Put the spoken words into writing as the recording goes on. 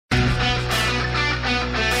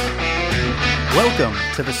Welcome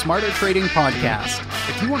to the Smarter Trading Podcast.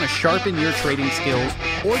 If you want to sharpen your trading skills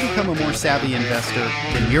or become a more savvy investor,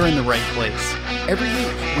 then you're in the right place. Every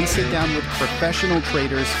week, we sit down with professional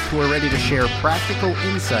traders who are ready to share practical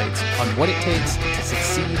insights on what it takes to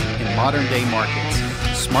succeed in modern-day markets.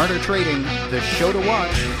 Smarter Trading, the show to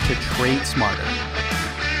watch to trade smarter.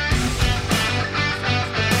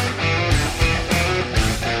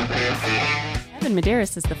 Evan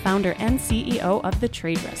Medeiros is the founder and CEO of The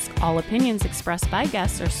Trade Risk. All opinions expressed by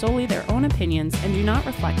guests are solely their own opinions and do not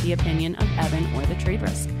reflect the opinion of Evan or The Trade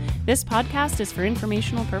Risk. This podcast is for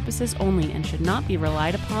informational purposes only and should not be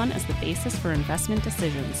relied upon as the basis for investment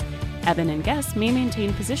decisions. Evan and guests may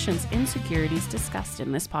maintain positions in securities discussed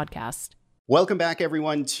in this podcast. Welcome back,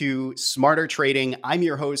 everyone, to Smarter Trading. I'm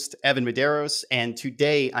your host, Evan Medeiros, and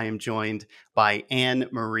today I am joined by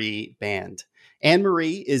Anne-Marie Baiynd.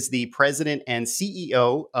 Anne-Marie is the president and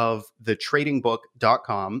CEO of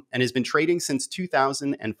thetradingbook.com and has been trading since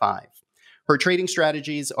 2005. Her trading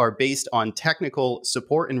strategies are based on technical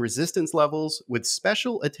support and resistance levels with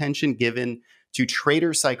special attention given to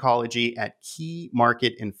trader psychology at key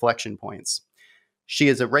market inflection points. She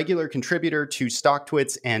is a regular contributor to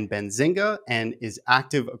StockTwits and Benzinga and is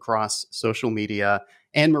active across social media.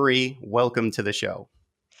 Anne-Marie, welcome to the show.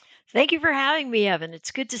 Thank you for having me, Evan.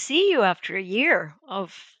 It's good to see you after a year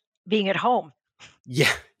of being at home.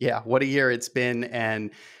 Yeah. What a year it's been, and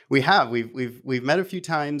we've met a few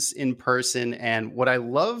times in person. And what I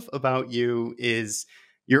love about you is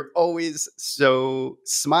you're always so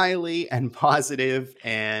smiley and positive,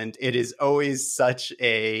 and it is always such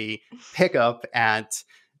a pickup at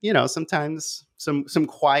sometimes some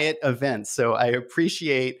quiet events. So I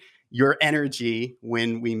appreciate your energy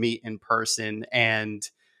when we meet in person. And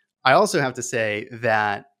I also have to say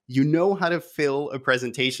that you know how to fill a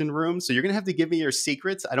presentation room. So you're going to have to give me your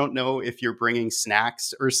secrets. I don't know if you're bringing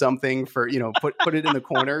snacks or something for, put it in the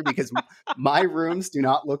corner, because my rooms do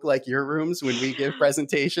not look like your rooms when we give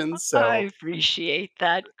presentations. So I appreciate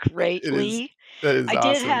that greatly. That is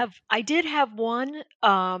awesome. I did have one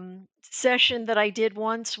session that I did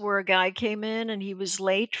once where a guy came in and he was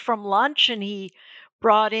late from lunch and he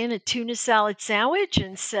brought in a tuna salad sandwich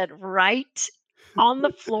and said right on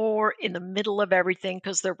the floor in the middle of everything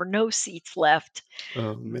because there were no seats left.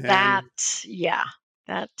 Oh, man. No. Yeah.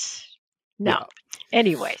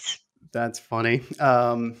 Anyways. That's funny.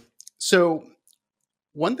 So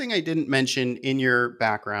one thing I didn't mention in your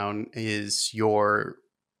background is your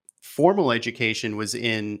formal education was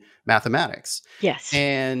in mathematics. Yes.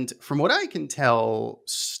 And from what I can tell,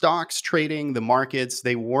 stocks trading, the markets,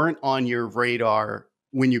 they weren't on your radar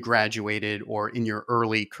when you graduated or in your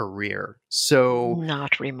early career. So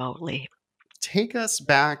not remotely. Take us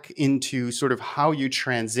back into sort of how you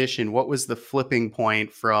transitioned. What was the flipping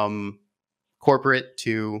point from corporate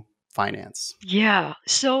to finance? Yeah.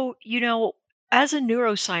 So, as a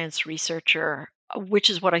neuroscience researcher, which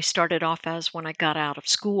is what I started off as when I got out of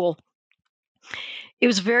school, it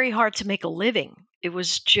was very hard to make a living. It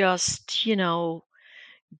was just,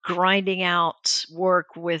 grinding out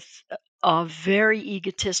work with very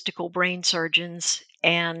egotistical brain surgeons.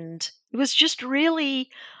 And it was just really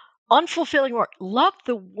unfulfilling work. Loved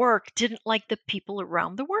the work, didn't like the people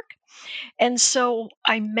around the work. And so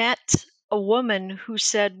I met a woman who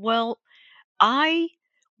said, well, I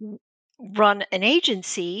run an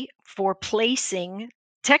agency for placing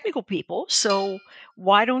technical people. So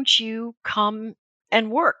why don't you come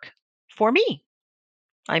and work for me?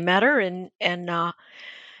 I met her and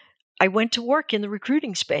I went to work in the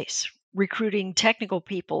recruiting space, recruiting technical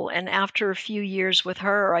people. And after a few years with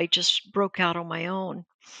her, I just broke out on my own.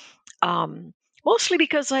 Mostly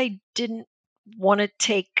because I didn't want to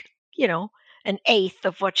take, an eighth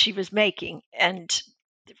of what she was making. And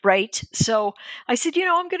right. So I said,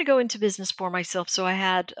 I'm going to go into business for myself. So I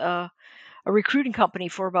had a recruiting company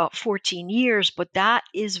for about 14 years, but that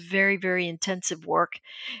is very, very intensive work.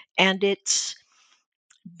 And it's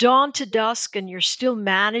dawn to dusk, and you're still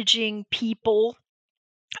managing people,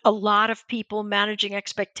 a lot of people, managing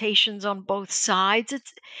expectations on both sides.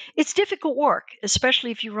 It's difficult work,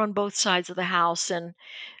 especially if you run both sides of the house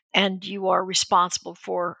and you are responsible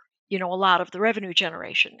for, a lot of the revenue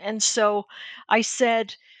generation. And so I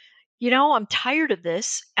said, I'm tired of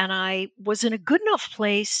this. And I was in a good enough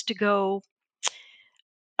place to go,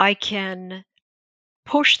 I can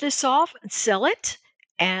push this off and sell it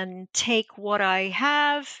and take what I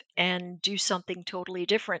have and do something totally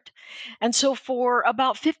different. And so for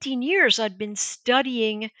about 15 years, I'd been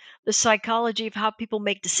studying the psychology of how people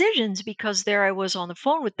make decisions because there I was on the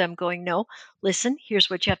phone with them going, no, listen,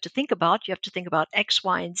 here's what you have to think about. You have to think about X,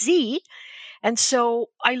 Y, and Z. And so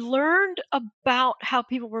I learned about how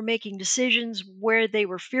people were making decisions, where they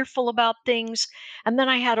were fearful about things. And then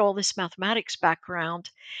I had all this mathematics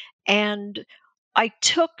background. And I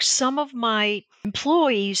took some of my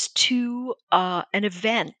employees to an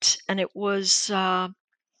event, and it was one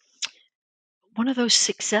of those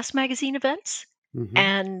Success Magazine events. Hmm.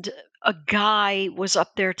 And a guy was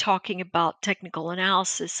up there talking about technical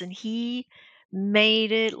analysis, and he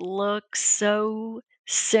made it look so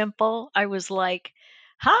simple. I was like,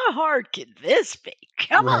 how hard can this be?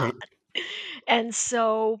 Come on. Right. And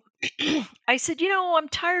so I said, I'm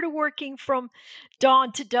tired of working from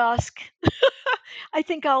dawn to dusk. I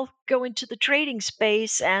think I'll go into the trading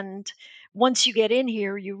space. And once you get in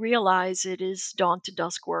here, you realize it is dawn to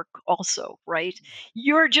dusk work also, right?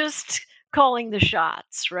 You're just calling the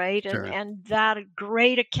shots, right? And Sure. and that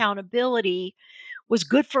great accountability was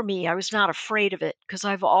good for me. I was not afraid of it because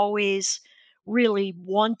I've always really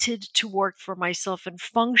wanted to work for myself and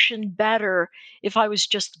function better if I was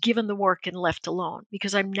just given the work and left alone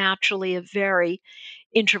because I'm naturally a very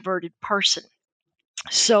introverted person.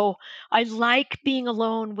 So I like being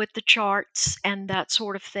alone with the charts and that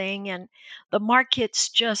sort of thing. And the markets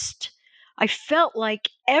just, I felt like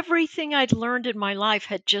everything I'd learned in my life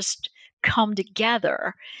had just come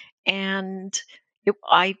together. And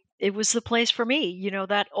it was the place for me.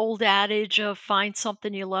 That old adage of find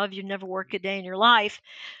something you love, you never work a day in your life.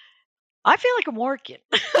 I feel like I'm working.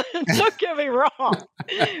 Don't get me wrong.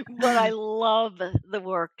 But I love the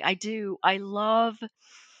work. I do. I love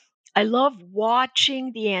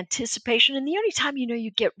watching the anticipation, and the only time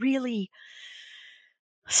you get really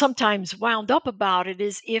sometimes wound up about it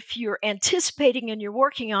is if you're anticipating and you're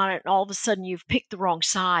working on it, and all of a sudden you've picked the wrong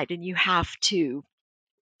side and you have to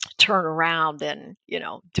turn around and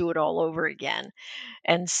do it all over again.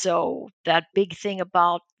 And so that big thing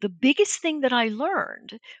about the biggest thing that I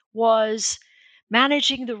learned was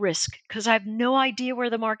managing the risk because I have no idea where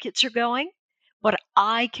the markets are going, but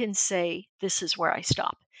I can say this is where I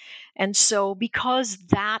stop. And so, because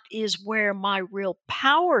that is where my real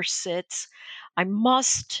power sits, I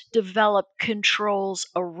must develop controls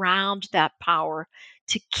around that power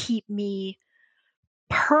to keep me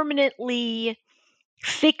permanently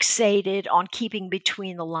fixated on keeping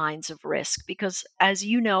between the lines of risk. Because, as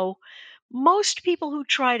you know, most people who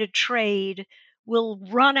try to trade will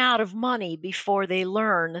run out of money before they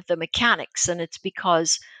learn the mechanics, and it's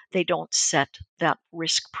because they don't set that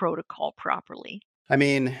risk protocol properly. I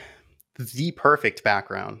mean, the perfect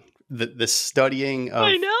background, the studying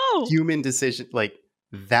I of know. human decision, like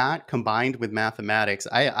that combined with mathematics.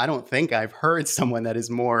 I don't think I've heard someone that is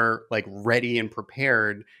more like ready and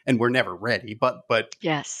prepared, and we're never ready, but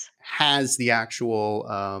Yes. has the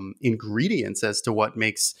actual ingredients as to what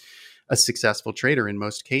makes a successful trader in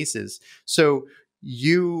most cases. So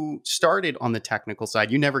you started on the technical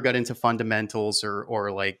side. You never got into fundamentals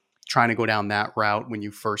or like trying to go down that route when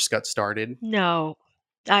you first got started. No.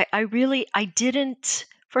 I didn't.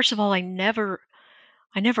 First of all, I never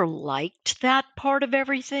liked that part of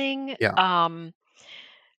everything. Yeah,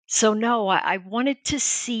 So no, I wanted to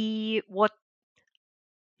see what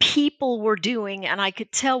people were doing, and I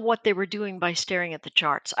could tell what they were doing by staring at the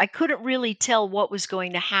charts. I couldn't really tell what was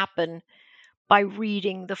going to happen by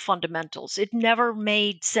reading the fundamentals. It never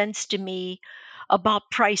made sense to me about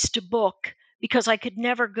price to book because I could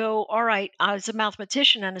never go, all right, as a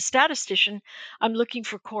mathematician and a statistician, I'm looking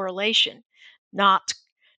for correlation, not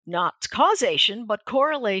causation, but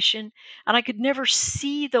correlation, and I could never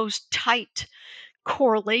see those tight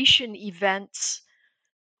correlation events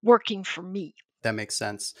working for me. that makes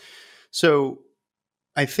sense. So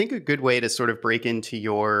I think a good way to sort of break into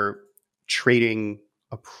your trading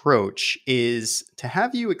approach is to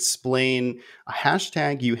have you explain a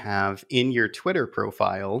hashtag you have in your Twitter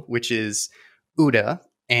profile, which is UDA.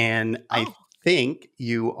 And I Oh, think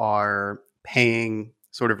you are paying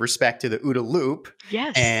sort of respect to the UDA loop.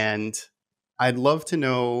 yes. And I'd love to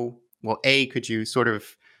know, well, A, could you sort of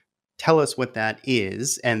tell us what that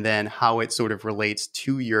is and then how it sort of relates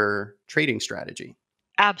to your trading strategy?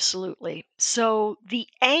 Absolutely. So, the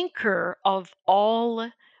anchor of all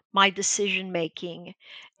my decision making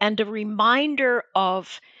and a reminder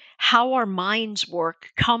of how our minds work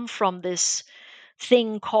come from this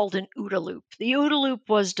thing called an OODA loop. The OODA loop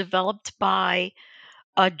was developed by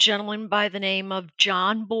a gentleman by the name of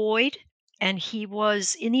John Boyd, and he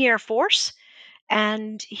was in the Air Force,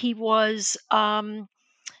 and he was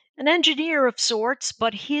an engineer of sorts,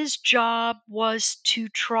 but his job was to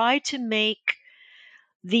try to make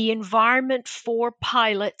the environment for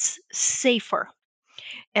pilots safer.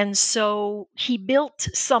 And so he built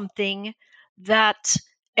something that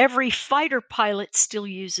every fighter pilot still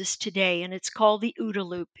uses today, and it's called the OODA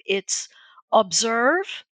loop. It's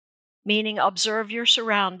observe, meaning observe your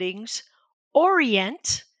surroundings,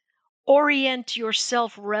 orient, orient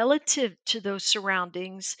yourself relative to those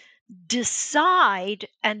surroundings, decide,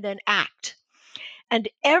 and then act. And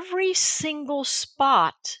every single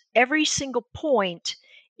spot, every single point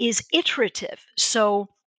is iterative. So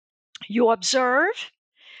you observe,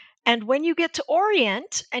 and when you get to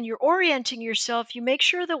orient and you're orienting yourself, you make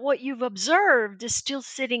sure that what you've observed is still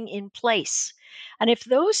sitting in place. And if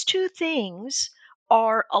those two things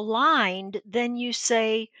are aligned, then you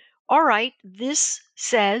say, all right, this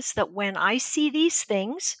says that when I see these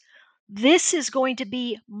things, this is going to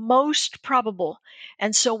be most probable.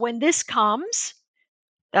 And so when this comes,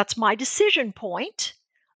 that's my decision point.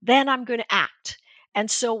 Then I'm going to act. And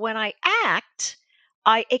so when I act,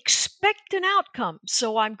 I expect an outcome.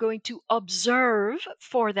 So I'm going to observe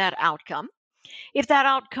for that outcome. If that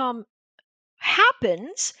outcome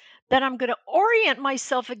happens, then I'm going to orient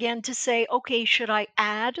myself again to say, okay, should I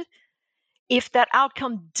add? If that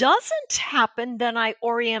outcome doesn't happen, then I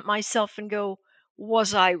orient myself and go,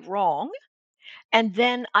 was I wrong? And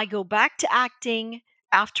then I go back to acting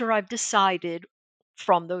after I've decided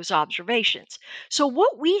from those observations. So,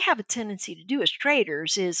 what we have a tendency to do as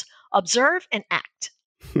traders is observe and act.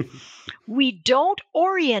 We don't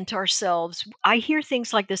orient ourselves. I hear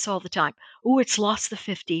things like this all the time. Oh, it's lost the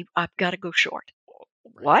 50. I've got to go short.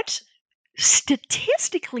 Right. What?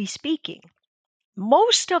 Statistically speaking,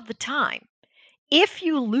 most of the time, if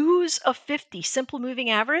you lose a 50 simple moving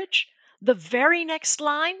average, the very next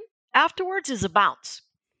line afterwards is a bounce.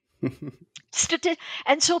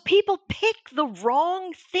 And so people pick the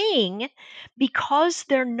wrong thing because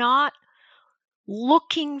they're not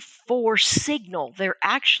looking for signal. They're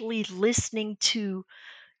actually listening to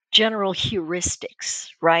general heuristics,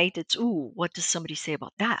 right? It's, ooh, what does somebody say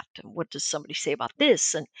about that? And what does somebody say about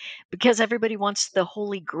this? And because everybody wants the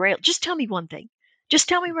holy grail, just tell me one thing. Just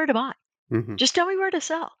tell me where to buy. Mhm. Just tell me where to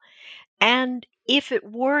sell. And if it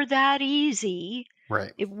were that easy,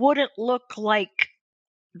 Right. it wouldn't look like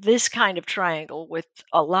this kind of triangle with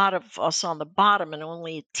a lot of us on the bottom and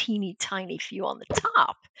only a teeny tiny few on the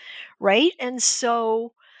top, right? And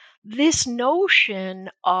so this notion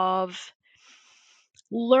of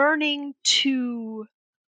learning to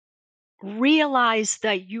realize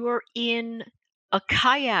that you're in a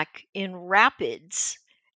kayak in rapids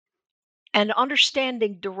and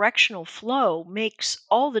understanding directional flow makes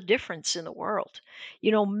all the difference in the world.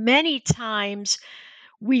 Many times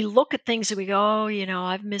we look at things and we go, oh,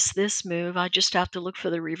 I've missed this move. I just have to look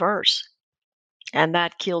for the reverse. And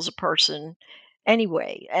that kills a person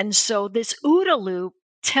anyway. And so this OODA loop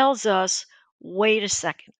tells us, wait a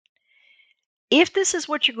second. If this is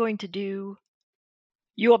what you're going to do,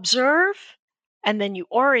 you observe and then you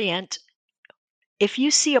orient. If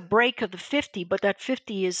you see a break of the 50, but that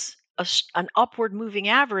 50 is an upward moving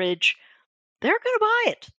average, they're going to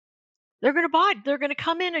buy it. They're going to buy it. They're going to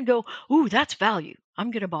come in and go, ooh, that's value.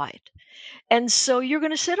 I'm going to buy it. And so you're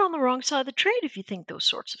going to sit on the wrong side of the trade if you think those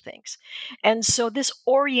sorts of things. And so this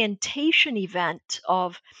orientation event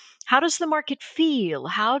of how does the market feel?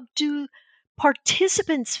 How do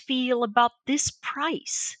participants feel about this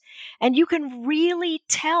price? And you can really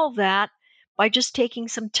tell that by just taking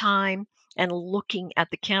some time and looking at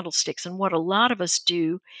the candlesticks. And what a lot of us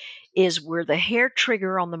do is we're the hair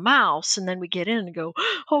trigger on the mouse, and then we get in and go,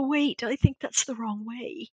 oh, wait, I think that's the wrong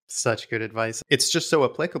way. Such good advice. It's just so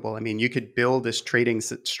applicable. I mean, you could build this trading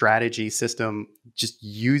strategy system just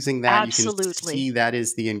using that. Absolutely. You can see that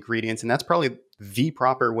is the ingredients. And that's probably the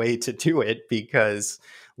proper way to do it because,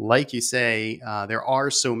 like you say, there are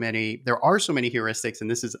so many heuristics. And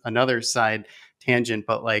this is another side tangent,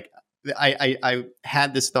 but like I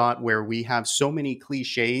had this thought where we have so many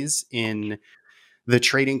cliches in the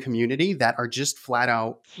trading community that are just flat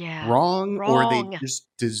out wrong, or they just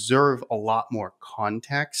deserve a lot more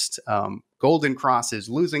context. Golden crosses,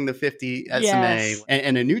 losing the 50 SMA, Yes.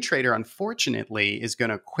 and a new trader, unfortunately, is going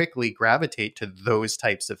to quickly gravitate to those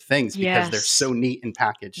types of things because they're so neat and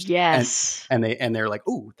packaged. Yes. And they're like,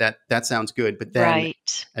 ooh, that sounds good. But then,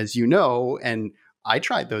 as you know, and I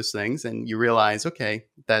tried those things, and you realize, okay,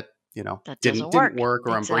 that didn't work,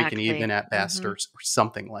 or I'm breaking even at best, or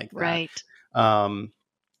something like that. Right.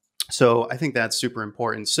 So I think that's super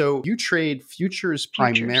important. So you trade futures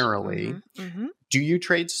primarily. Mm-hmm. Do you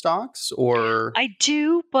trade stocks or? I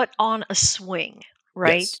do, but on a swing.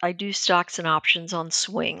 right? Yes. I do stocks and options on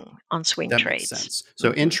swing That makes trades. sense.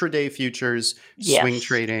 So Hmm. intraday futures, swing Yes.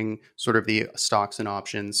 trading, sort of the stocks and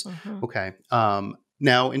options. Hmm. Okay.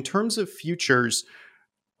 Now, in terms of futures,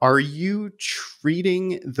 are you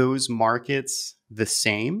treating those markets the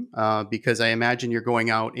same? Because I imagine you're going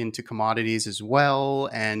out into commodities as well.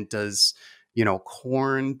 And does,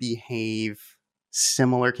 corn behave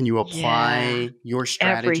similar? Can you Yeah. apply your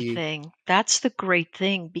strategy? Everything. That's the great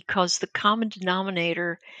thing because the common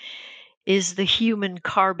denominator is the human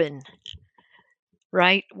carbon,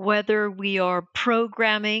 right? Whether we are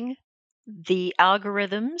programming the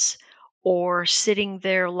algorithms or sitting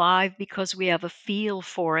there live because we have a feel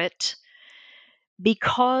for it,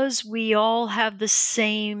 because we all have the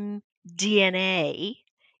same DNA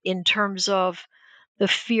in terms of the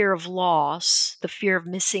fear of loss, the fear of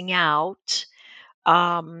missing out,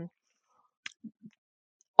 um,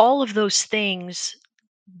 all of those things,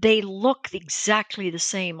 they look exactly the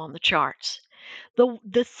same on the charts.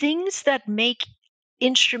 The things that make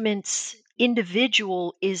instruments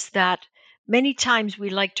individual is that many times we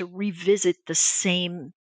like to revisit the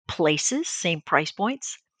same places, same price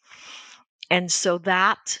points. And so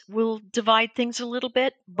that will divide things a little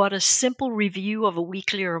bit, but a simple review of a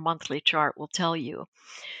weekly or a monthly chart will tell you.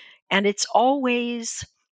 And it's always,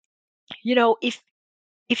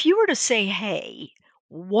 if you were to say, "Hey,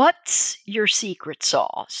 what's your secret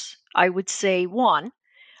sauce?" I would say, one,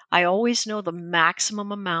 I always know the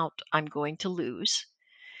maximum amount I'm going to lose.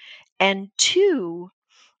 And two,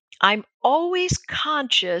 I'm always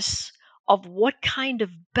conscious of what kind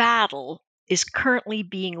of battle is currently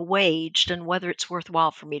being waged and whether it's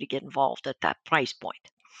worthwhile for me to get involved at that price point.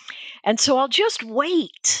 And so I'll just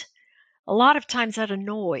wait. A lot of times that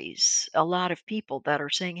annoys a lot of people that are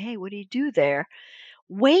saying, "Hey, what do you do there?"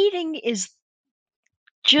 Waiting is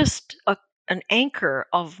just an anchor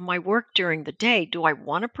of my work during the day. Do I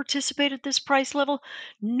want to participate at this price level?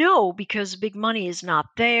 No, because big money is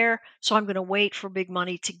not there. So I'm going to wait for big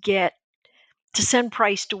money to send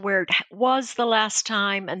price to where it was the last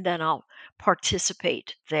time, and then I'll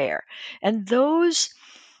participate there. And those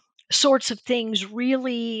sorts of things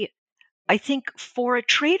really, I think, for a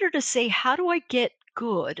trader to say, "How do I get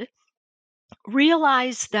good?"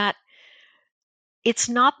 Realize that it's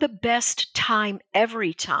not the best time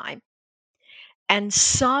every time. And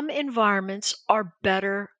some environments are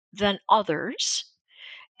better than others.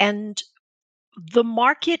 And the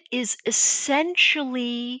market is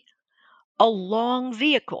essentially a long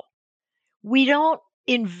vehicle. We don't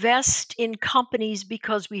invest in companies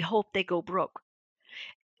because we hope they go broke.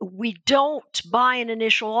 We don't buy an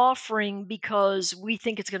initial offering because we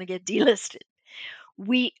think it's going to get delisted.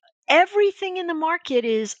 We Everything in the market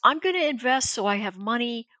is, I'm going to invest so I have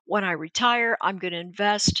money when I retire. I'm going to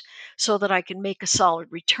invest so that I can make a solid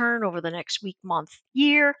return over the next week, month,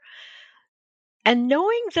 year. And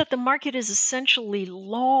knowing that the market is essentially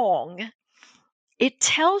long, it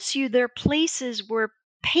tells you there are places where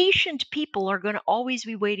patient people are going to always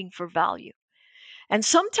be waiting for value. And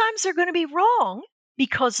sometimes they're going to be wrong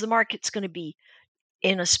because the market's going to be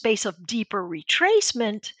in a space of deeper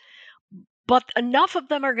retracement, but enough of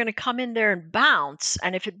them are going to come in there and bounce.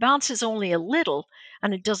 And if it bounces only a little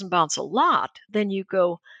and it doesn't bounce a lot, then you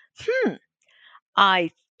go,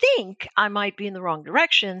 I think I might be in the wrong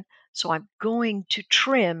direction. So I'm going to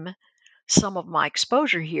trim some of my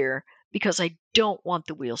exposure here because I don't want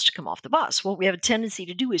the wheels to come off the bus. What we have a tendency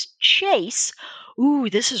to do is chase. Ooh,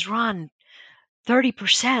 this has run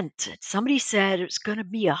 30%. Somebody said it's going to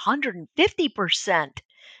be 150%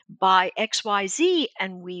 by XYZ.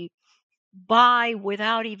 And we buy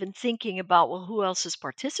without even thinking about, well, who else is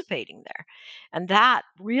participating there? And that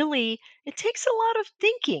really, it takes a lot of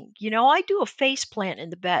thinking. I do a face plant in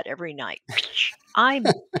the bed every night. I'm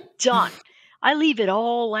done. I leave it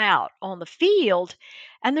all out on the field,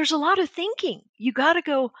 and there's a lot of thinking. You got to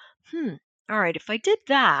go, all right, if I did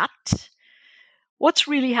that, what's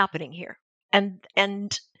really happening here? And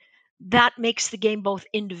that makes the game both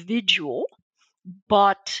individual,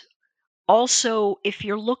 but also, if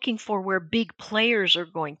you're looking for where big players are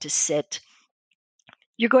going to sit,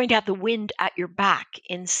 you're going to have the wind at your back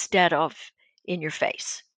instead of in your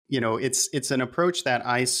face. It's an approach that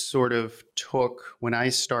I sort of took when I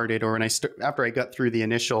started, or after I got through the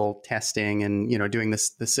initial testing and doing the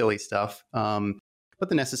silly stuff. but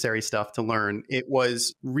the necessary stuff to learn. It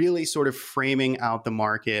was really sort of framing out the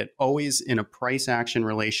market, always in a price action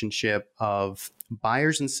relationship of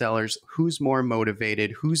buyers and sellers, who's more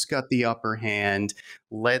motivated, who's got the upper hand.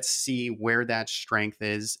 Let's see where that strength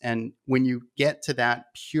is. And when you get to that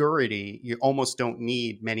purity, you almost don't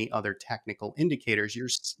need many other technical indicators.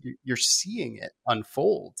 You're seeing it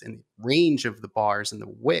unfold in the range of the bars and the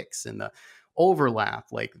wicks and the overlap.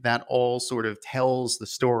 Like that all sort of tells the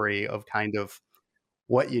story of kind of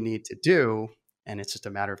what you need to do. And it's just a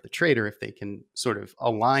matter of the trader if they can sort of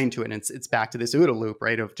align to it. And it's back to this OODA loop,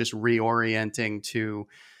 right? Of just reorienting to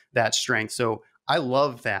that strength. So I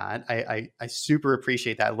love that. I super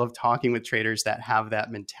appreciate that. I love talking with traders that have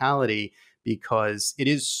that mentality because it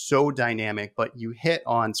is so dynamic. But you hit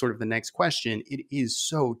on sort of the next question. It is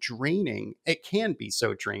so draining. It can be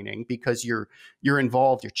so draining because you're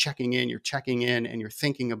involved, you're checking in, and you're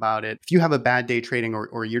thinking about it. If you have a bad day trading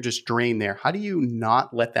or you're just drained there, how do you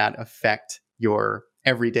not let that affect your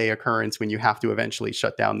everyday occurrence when you have to eventually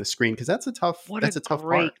shut down the screen? Because What a that's a tough part.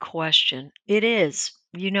 great question. It is.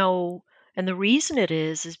 And the reason it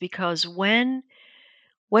is because when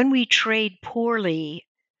we trade poorly,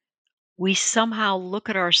 we somehow look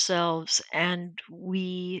at ourselves and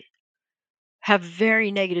we have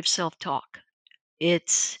very negative self-talk.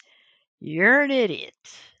 It's "You're an idiot,"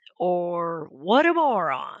 or "What a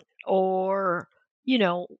moron," or, you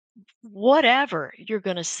know, whatever you're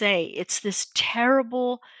gonna say. It's this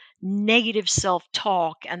terrible negative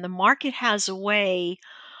self-talk, and the market has a way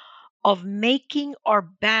of making our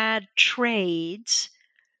bad trades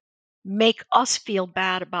make us feel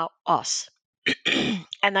bad about us.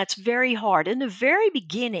 And that's very hard. In the very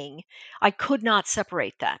beginning, I could not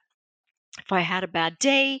separate that. If I had a bad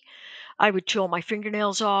day, I would chill my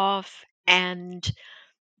fingernails off and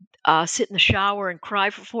sit in the shower and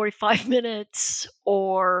cry for 45 minutes,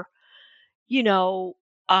 or you know,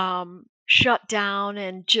 shut down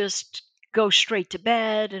and just go straight to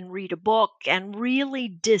bed and read a book and really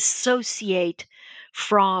dissociate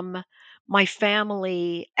from my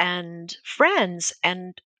family and friends.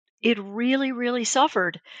 And it really, really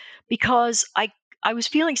suffered because I was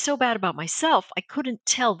feeling so bad about myself. I couldn't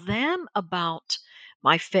tell them about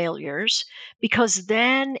my failures because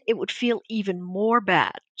then it would feel even more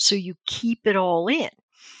bad. So you keep it all in.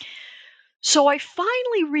 So I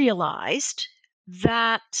finally realized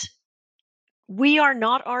that we are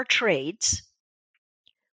not our trades.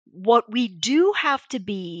 What we do have to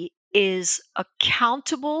be is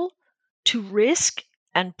accountable to risk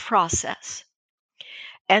and process.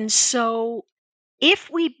 And so if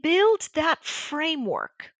we build that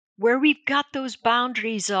framework where we've got those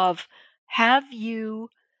boundaries of have you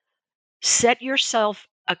set yourself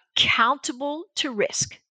accountable to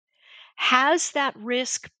risk? Has that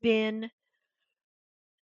risk been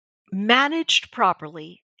managed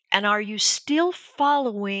properly? And are you still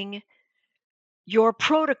following your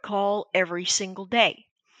protocol every single day?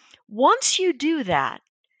 Once you do that,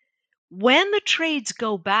 when the trades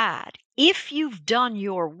go bad, if you've done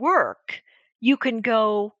your work, you can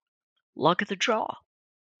go, look at the draw.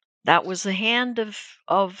 That was a hand of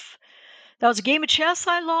that was a game of chess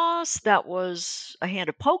I lost. That was a hand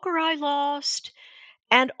of poker I lost.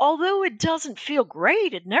 And although it doesn't feel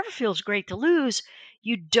great, it never feels great to lose,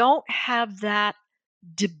 you don't have that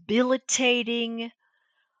debilitating,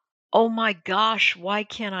 "Oh my gosh, why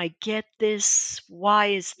can't I get this? Why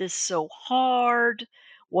is this so hard?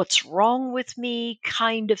 What's wrong with me?"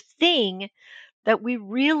 kind of thing that we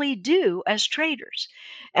really do as traders.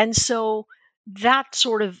 And so that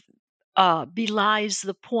sort of belies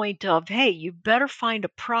the point of, hey, you better find a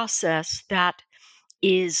process that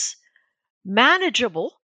is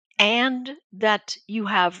manageable and that you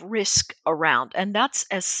have risk around. And that's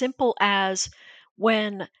as simple as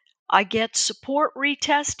when I get support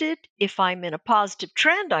retested, if I'm in a positive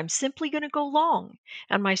trend, I'm simply going to go long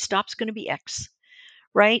and my stop's going to be X,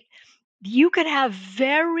 right? You can have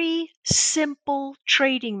very simple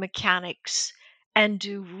trading mechanics and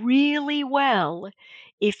do really well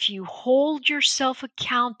if you hold yourself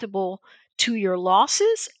accountable to your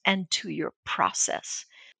losses and to your process.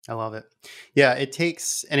 I love it. Yeah, it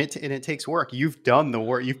takes and it takes work. You've done the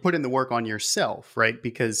work. You've put in the work on yourself, right?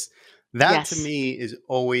 Because that to Yes. me is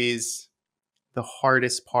always the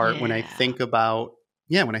hardest part when I Yeah. think about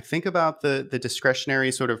when I think about the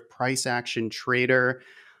discretionary sort of price action trader.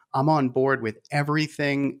 I'm on board with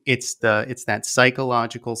everything. It's that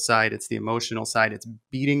psychological side, it's the emotional side. It's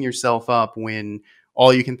beating yourself up when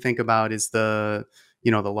all you can think about is the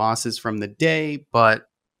losses from the day, but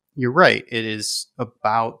you're right. It is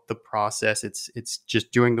about the process. It's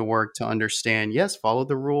just doing the work to understand, yes, follow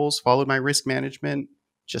the rules, follow my risk management,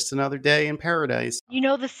 just another day in paradise.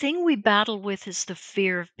 The thing we battle with is the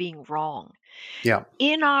fear of being wrong. Yeah.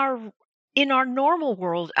 In our in our normal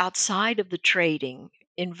world outside of the trading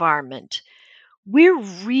environment, we're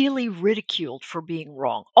really ridiculed for being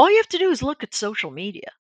wrong. All you have to do is look at social media.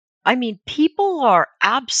 I mean, people are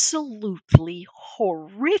absolutely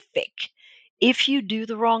horrific if you do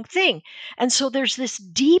the wrong thing. And so there's this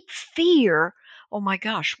deep fear, oh my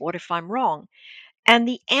gosh, what if I'm wrong? And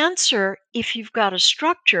the answer, if you've got a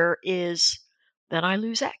structure, is then I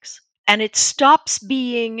lose X. And it stops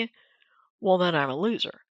being, well, then I'm a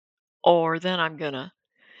loser. Or then I'm going to,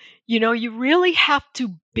 you really have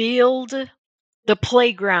to build the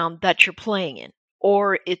playground that you're playing in,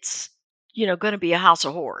 or it's, going to be a house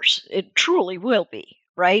of horrors. It truly will be,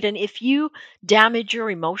 right? And if you damage your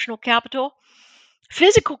emotional capital,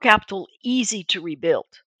 physical capital, easy to rebuild.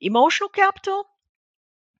 Emotional capital,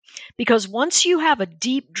 because once you have a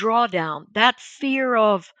deep drawdown, that fear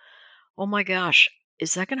of, oh my gosh,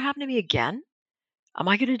 is that going to happen to me again? Am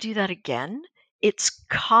I going to do that again? It's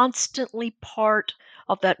constantly part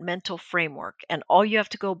of that mental framework. And all you have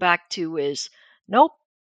to go back to is, nope,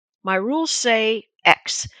 my rules say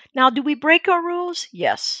X. Now, do we break our rules?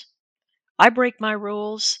 Yes. I break my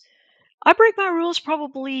rules. I break my rules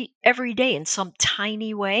probably every day in some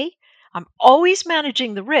tiny way. I'm always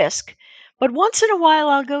managing the risk, but once in a while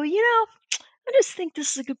I'll go, I just think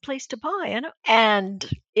this is a good place to buy. And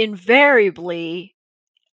invariably,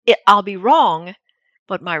 I'll be wrong,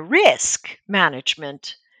 but my risk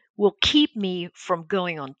management will keep me from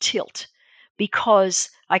going on tilt because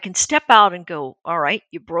I can step out and go, all right,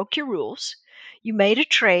 you broke your rules. You made a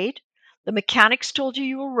trade. The mechanics told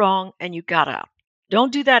you were wrong and you got out.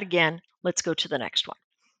 Don't do that again. Let's go to the next one.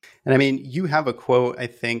 And I mean, you have a quote, I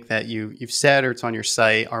think, that you've said, or it's on your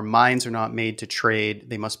site: our minds are not made to trade,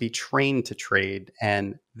 they must be trained to trade.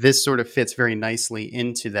 And this sort of fits very nicely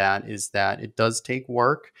into that, is that it does take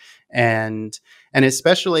work, and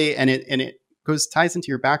especially, and it goes ties into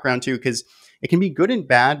your background too, because it can be good and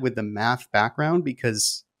bad with the math background,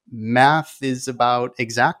 because math is about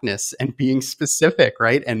exactness and being specific,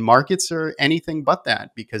 right? And markets are anything but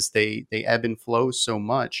that, because they ebb and flow so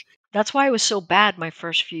much. That's why it was so bad my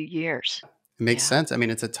first few years. It makes Yeah. sense. I mean,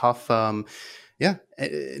 it's a tough, yeah.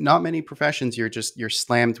 Not many professions you're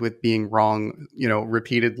slammed with being wrong,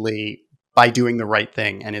 repeatedly by doing the right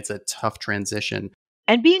thing, and it's a tough transition.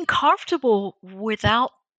 And being comfortable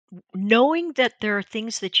without knowing that there are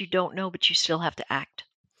things that you don't know, but you still have to act.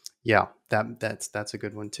 Yeah, that's a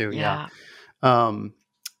good one too. Yeah. Yeah. Um,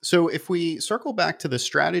 so if we circle back to the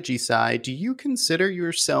strategy side, do you consider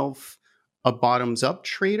yourself a bottoms up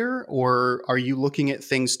trader, or are you looking at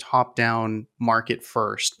things top down, market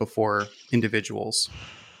first before individuals?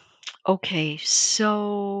 Okay,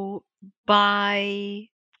 so by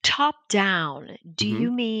top down, do you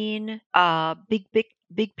Mhm. mean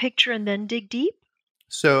big picture and then dig deep?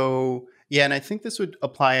 So yeah, and I think this would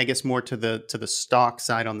apply, I guess, more to the stock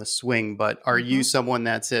side on the swing. But are you Hmm. someone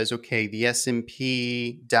that says, okay, the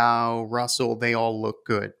S&P, Dow, Russell, they all look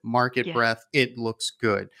good. Market Yeah. breadth, it looks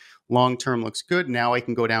good. Long term looks good. Now I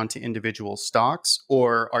can go down to individual stocks,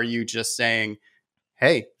 or are you just saying,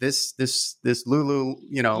 hey, this Lulu,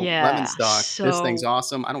 lemon Yeah. stock, this thing's So,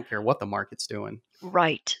 awesome. I don't care what the market's doing.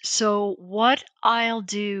 right. So, what I'll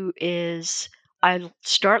do is I'll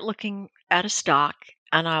start looking at a stock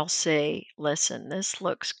and I'll say, listen, this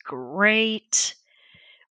looks great,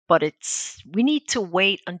 but we need to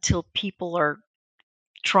wait until people are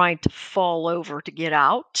trying to fall over to get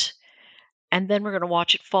out. And then we're going to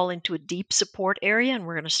watch it fall into a deep support area and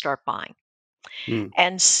we're going to start buying. Hmm.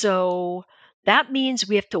 And so that means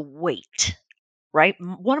we have to wait, right?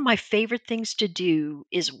 One of my favorite things to do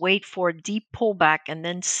is wait for a deep pullback and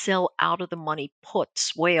then sell out of the money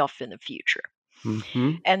puts way off in the future.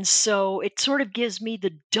 Hmm. And so it sort of gives me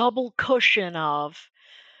the double cushion of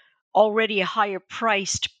already a higher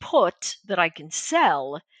priced put that I can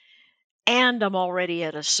sell, and I'm already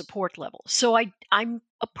at a support level. So I'm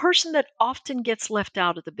a person that often gets left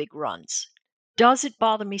out of the big runs. Does it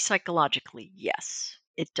bother me psychologically? Yes,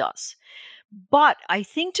 it does. But I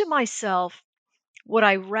think to myself, would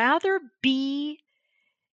I rather be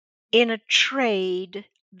in a trade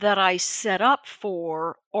that I set up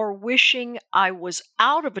for, or wishing I was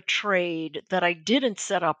out of a trade that I didn't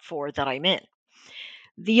set up for that I'm in?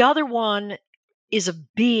 The other one is a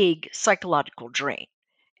big psychological drain.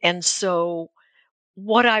 And so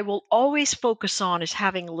what I will always focus on is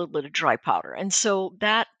having a little bit of dry powder. And so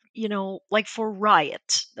that, like for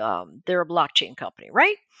Riot, they're a blockchain company,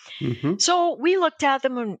 right? Hmm. So we looked at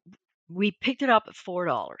them and we picked it up at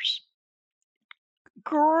 $4.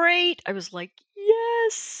 Great. I was like,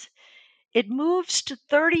 yes. it moves to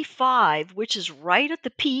 35, which is right at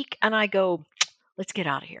the peak, and I go, let's get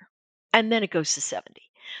out of here. And then it goes to 70.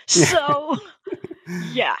 So,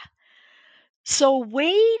 yeah. So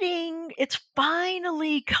waiting, it's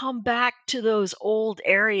finally come back to those old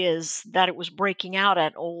areas that it was breaking out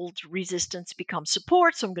at. Old resistance becomes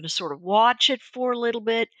support. So I'm going to sort of watch it for a little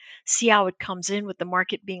bit, see how it comes in with the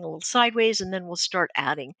market being a little sideways, and then we'll start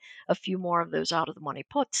adding a few more of those out of the money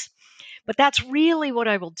puts. But that's really what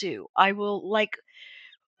I will do. I will like,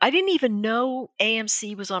 I didn't even know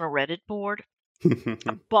AMC was on a Reddit board,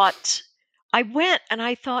 but I went and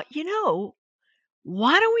I thought,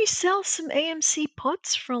 why don't we sell some AMC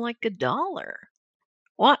puts for like $1?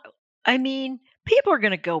 What? I mean, people are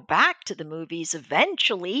going to go back to the movies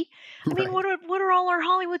eventually. I mean, Right. what are all our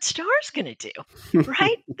Hollywood stars going to do?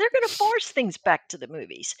 Right? They're going to force things back to the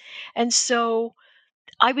movies. And so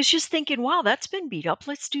I was just thinking, wow, that's been beat up.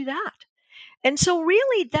 Let's do that. And so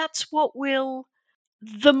really that's what will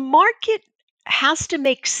the market has to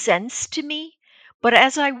make sense to me. But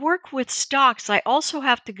as I work with stocks, I also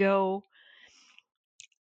have to go,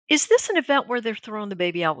 is this an event where they're throwing the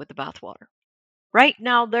baby out with the bathwater? Right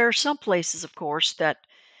now, there are some places, of course, that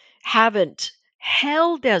haven't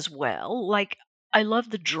held as well. Like, I love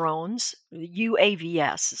the drones.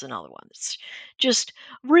 UAVS is another one. It's just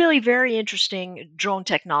really very interesting drone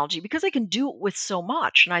technology because they can do it with so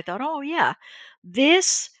much. And I thought, oh, yeah,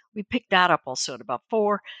 we picked that up also at about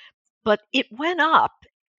four, but it went up.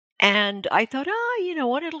 And I thought, you know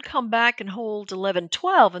what? It'll come back and hold 11,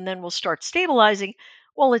 12, and then we'll start stabilizing.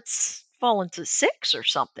 Well, it's fallen to six or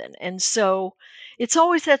something. And so it's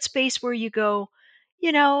always that space where you go,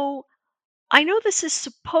 you know, I know this is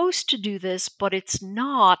supposed to do this, but it's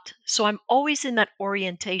not. So I'm always in that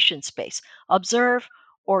orientation space. Observe,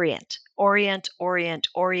 orient, orient, orient,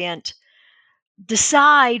 orient.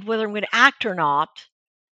 Decide whether I'm going to act or not,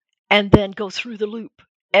 and then go through the loop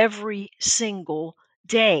every single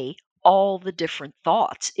day, all the different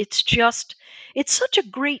thoughts. It's such a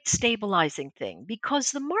great stabilizing thing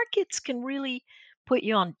because the markets can really put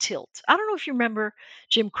you on tilt. I don't know if you remember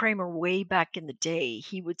Jim Cramer way back in the day.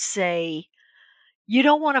 He would say, you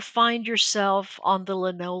don't want to find yourself on the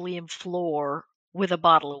linoleum floor with a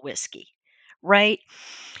bottle of whiskey, right?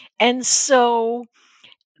 And so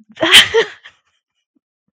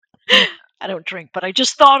I don't drink, but I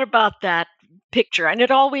just thought about that picture, and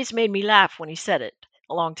it always made me laugh when he said it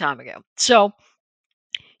a long time ago. So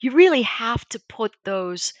you really have to put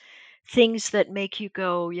those things that make you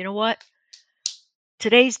go, you know what?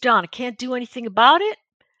 Today's done. I can't do anything about it.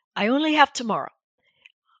 I only have tomorrow.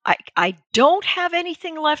 I don't have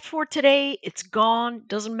anything left for today. It's gone.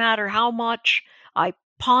 Doesn't matter how much. I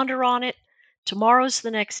ponder on it. Tomorrow's the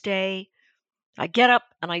next day. I get up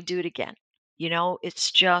and I do it again. It's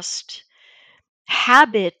just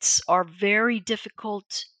habits are very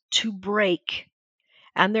difficult to break,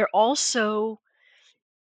 and they're also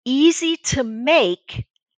easy to make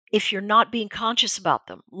if you're not being conscious about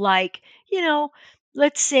them. Like,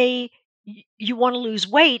 let's say you want to lose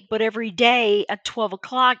weight, but every day at 12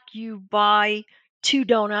 o'clock you buy two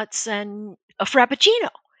donuts and a frappuccino.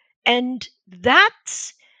 And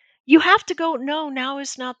you have to go, no, now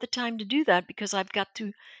is not the time to do that because I've got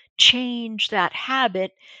to change that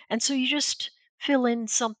habit. And so you just fill in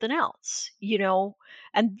something else.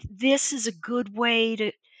 And this is a good way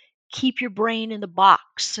to keep your brain in the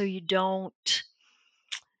box so you don't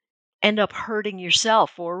end up hurting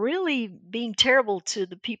yourself or really being terrible to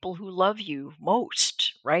the people who love you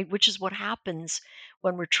most, right? Which is what happens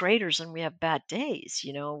when we're traders and we have bad days.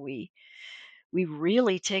 We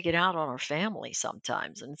really take it out on our family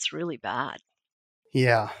sometimes, and it's really bad.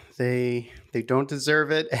 Yeah, they don't deserve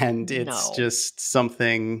it, and it's No. just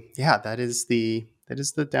something. Yeah, that is the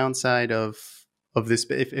downside of this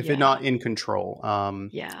if it's Yeah. not in control.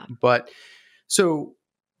 Yeah. But so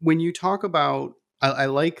when you talk about, I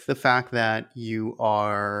like the fact that you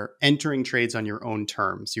are entering trades on your own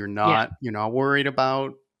terms. You're Yeah. not you're not worried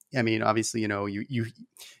about. I mean, obviously,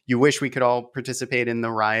 you wish we could all participate in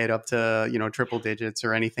the riot up to triple digits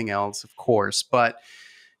or anything else, of course, but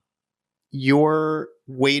you're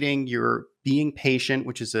waiting, you're being patient,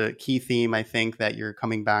 which is a key theme I think that you're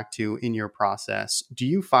coming back to in your process. Do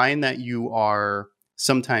you find that you are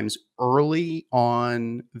sometimes early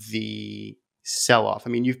on the sell off? I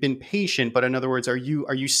mean, you've been patient, but in other words, are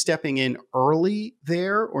you stepping in early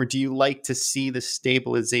there, or do you like to see the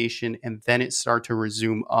stabilization and then it start to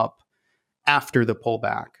resume up after the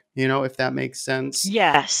pullback? If that makes sense.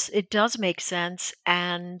 Yes, it does make sense.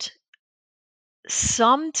 And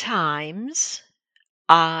sometimes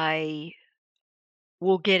I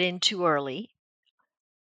will get in too early.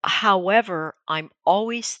 However, I'm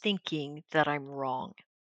always thinking that I'm wrong.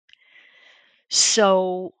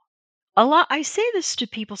 So I say this to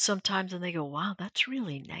people sometimes and they go, "Wow, that's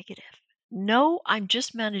really negative." No, I'm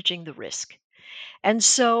just managing the risk. And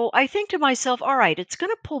so I think to myself, "All right, it's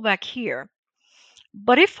going to pull back here.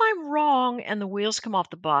 But if I'm wrong and the wheels come off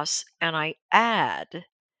the bus and I add,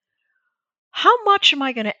 how much am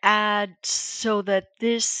I going to add so that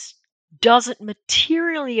this doesn't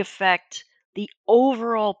materially affect the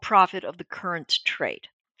overall profit of the current trade?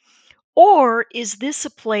 Or is this a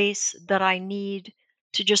place that I need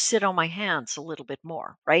to just sit on my hands a little bit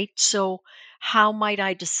more, right?" So, how might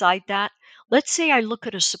I decide that? Let's say I look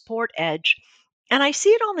at a support edge and I see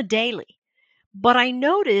it on the daily, but I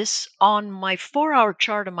notice on my 4-hour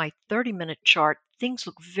chart and my 30-minute chart, things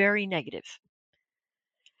look very negative.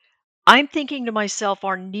 I'm thinking to myself,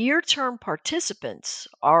 our near term participants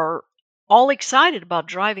are all excited about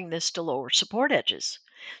driving this to lower support edges.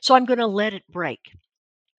 So I'm going to let it break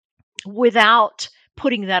without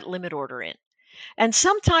putting that limit order in. And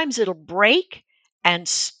sometimes it'll break and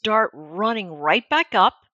start running right back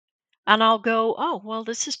up. And I'll go, "Oh, well,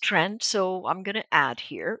 this is trend. So I'm going to add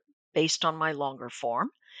here based on my longer form."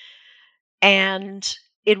 And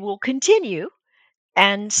it will continue.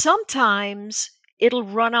 And sometimes it'll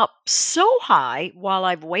run up so high while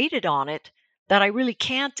I've waited on it that I really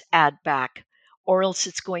can't add back, or else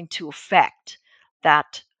it's going to affect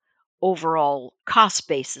that overall cost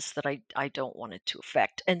basis that I don't want it to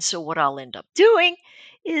affect. And so what I'll end up doing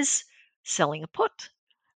is selling a put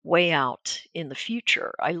way out in the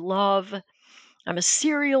future. I'm a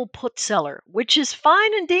serial put seller, which is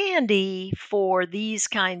fine and dandy for these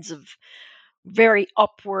kinds of very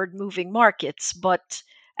upward moving markets, but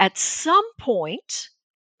at some point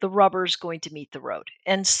the rubber's going to meet the road.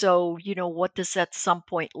 And so, what does that some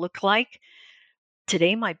point look like?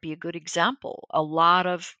 Today might be a good example. A lot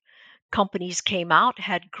of companies came out,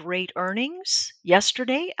 had great earnings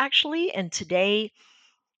yesterday, actually, and today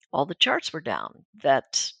all the charts were down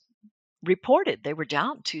that reported. They were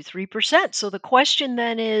down 2, 3%. So the question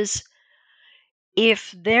then is,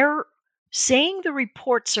 if they're saying the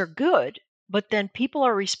reports are good, but then people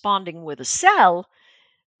are responding with a sell,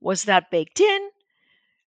 was that baked in?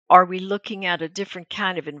 Are we looking at a different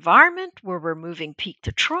kind of environment where we're moving peak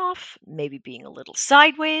to trough, maybe being a little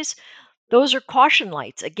sideways? Those are caution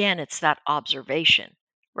lights. Again, it's that observation,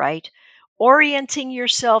 right? Orienting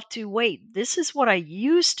yourself to, wait, this is what I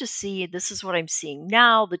used to see. This is what I'm seeing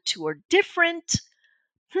now. The two are different.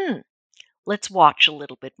 Hmm, let's watch a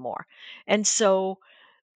little bit more. And so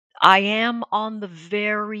I am on the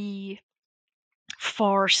very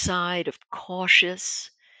far side of cautious,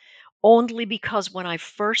 only because when I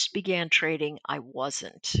first began trading, I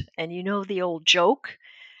wasn't. And you know the old joke,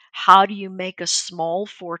 how do you make a small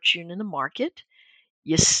fortune in the market?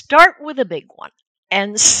 You start with a big one.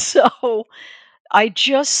 And so I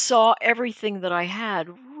just saw everything that I had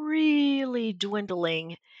really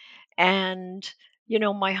dwindling. And,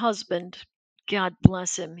 my husband, God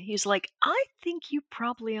bless him, he's like, "I think you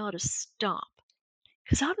probably ought to stop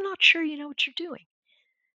because I'm not sure you know what you're doing."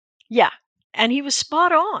 Yeah. And he was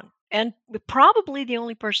spot on. And probably the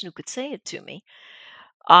only person who could say it to me.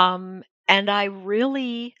 And I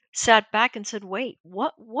really sat back and said, "Wait,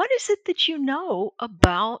 what is it that you know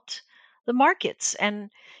about the markets?" And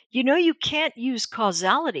you can't use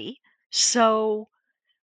causality, so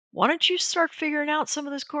why don't you start figuring out some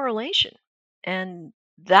of this correlation? And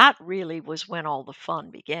that really was when all the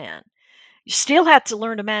fun began. You still had to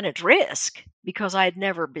learn to manage risk because I had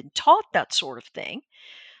never been taught that sort of thing.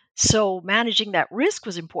 So managing that risk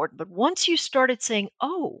was important. But once you started saying,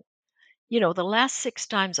 "Oh, the last 6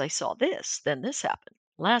 times I saw this, then this happened.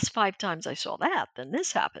 Last 5 times I saw that, then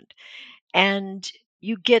this happened." And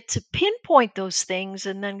you get to pinpoint those things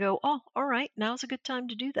and then go, "Oh, all right, now's a good time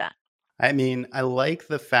to do that." I mean, I like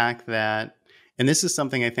the fact that, and this is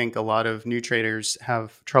something I think a lot of new traders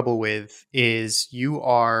have trouble with, is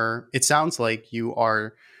it sounds like you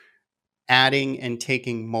are adding and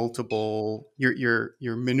taking multiple, you're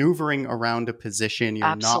maneuvering around a position.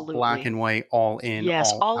 You're not black Absolutely. and white, all in,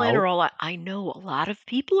 Yes, all all in out. or all out. I know a lot of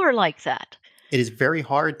people are like that. It is very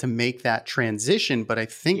hard to make that transition, but I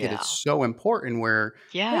think it is Yeah. so important where,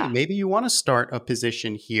 hey, Yeah. maybe you want to start a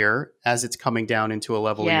position here as it's coming down into a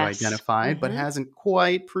level you Yes. identified, but Mhm. hasn't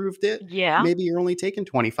quite proved it. Yeah. Maybe you're only taking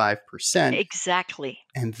 25%, Exactly.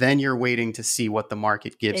 and then you're waiting to see what the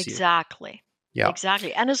market gives you. Exactly. Yeah.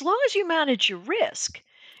 Exactly. And as long as you manage your risk,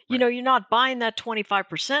 Right. you're not buying that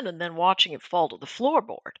 25% and then watching it fall to the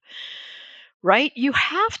floorboard, right? You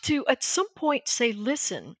have to, at some point, say,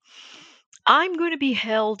 "Listen, I'm going to be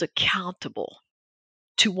held accountable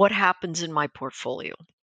to what happens in my portfolio."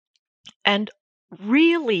 And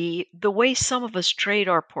really, the way some of us trade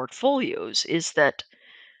our portfolios is that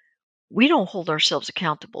we don't hold ourselves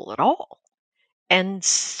accountable at all. And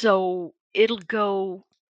so it'll go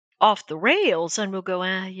off the rails and we'll go,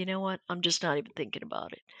 you know what? I'm just not even thinking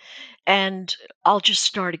about it. And I'll just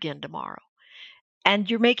start again tomorrow. And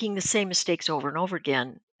you're making the same mistakes over and over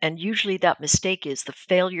again. And usually that mistake is the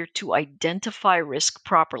failure to identify risk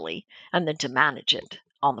properly and then to manage it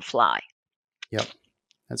on the fly. Yep.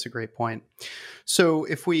 That's a great point. So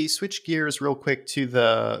if we switch gears real quick to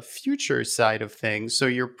the future side of things, so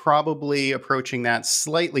you're probably approaching that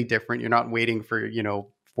slightly different. You're not waiting for,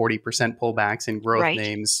 40% pullbacks in growth Right,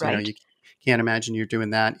 names. right. You can't imagine you're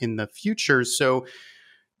doing that in the future. So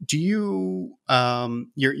do you,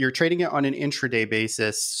 you're trading it on an intraday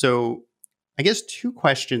basis. So I guess two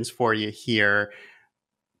questions for you here.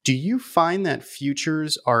 Do you find that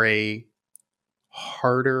futures are a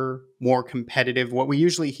harder, more competitive? What we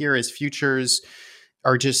usually hear is futures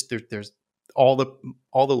are just there's all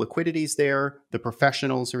the liquidity's there, the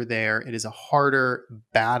professionals are there. It is a harder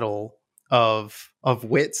battle of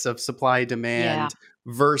wits, of supply Yeah. demand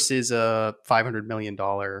versus a $500 million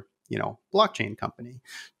blockchain company.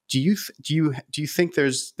 Do you think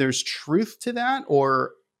there's truth to that,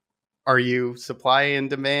 or are you supply and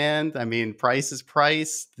demand? I mean, price is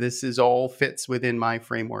price. This is all fits within my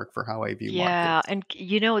framework for how I view Yeah. markets. And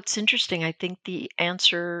it's interesting. I think the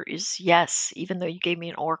answer is yes, even though you gave me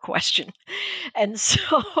an or question. And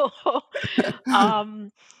so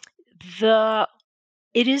um the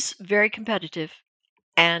it is very competitive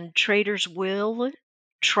and traders will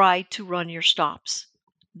try to run your stops.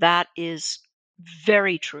 That is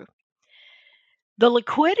very true. The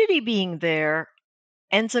liquidity being there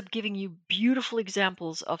ends up giving you beautiful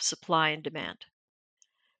examples of supply and demand.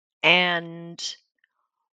 And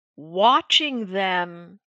watching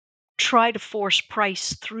them try to force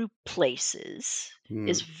price through places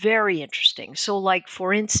is Hmm. very interesting. So, like,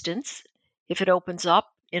 for instance, if it opens up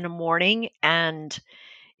in a morning and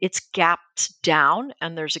it's gapped down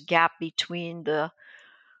and there's a gap between the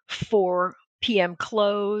 4 p.m.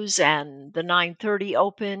 close and the 9:30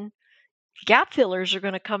 open, gap fillers are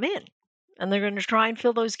going to come in and they're going to try and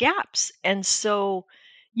fill those gaps. And so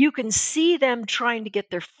you can see them trying to get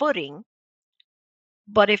their footing,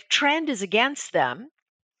 but if trend is against them,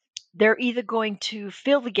 they're either going to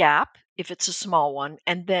fill the gap if it's a small one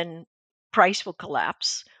and then price will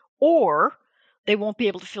collapse, or they won't be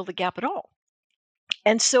able to fill the gap at all.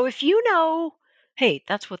 And so if you know, hey,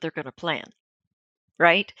 that's what they're going to plan,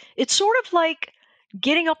 right? It's sort of like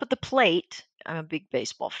getting up at the plate. I'm a big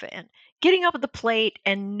baseball fan. Getting up at the plate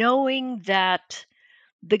and knowing that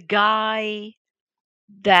the guy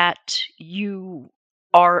that you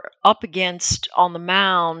are up against on the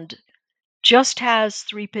mound just has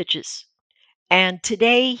 3 pitches. And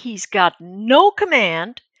today he's got no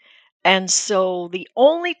command. And so the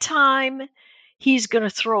only time he's going to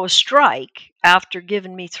throw a strike after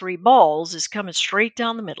giving me 3 balls is coming straight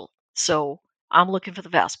down the middle. So I'm looking for the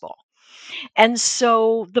fastball. And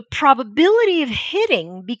so the probability of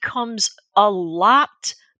hitting becomes a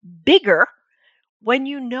lot bigger when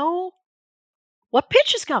you know what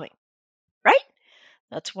pitch is coming, right?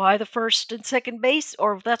 That's why the first and second base,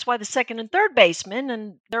 or that's why the second and third baseman,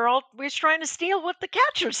 and they're always trying to steal what the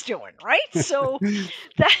catcher's doing, right? So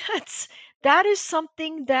that's that is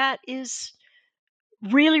something that is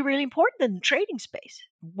really, really important in the trading space.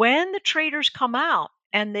 When the traders come out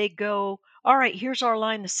and they go, all right, here's our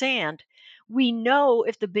line in the sand, we know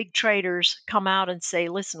if the big traders come out and say,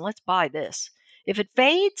 listen, let's buy this. If it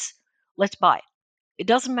fades, let's buy it. It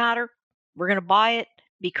doesn't matter. We're going to buy it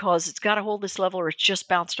because it's got to hold this level or it's just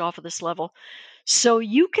bounced off of this level. So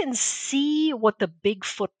you can see what the big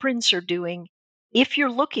footprints are doing if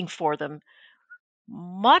you're looking for them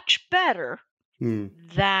much better Hmm.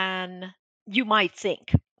 than you might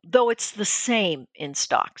think, though it's the same in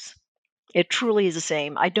stocks. It truly is the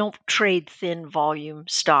same. I don't trade thin volume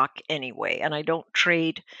stock anyway, and I don't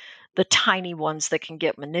trade the tiny ones that can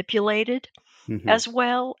get manipulated Mhm. as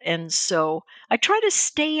well. And so I try to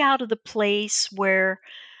stay out of the place where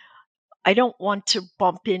I don't want to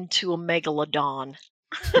bump into a megalodon.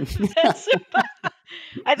 That's,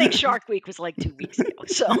 I think Shark Week was like 2 weeks ago.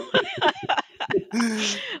 So,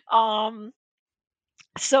 um,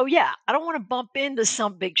 so yeah, I don't want to bump into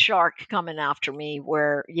some big shark coming after me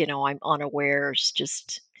where, I'm unawares,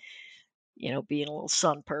 just, being a little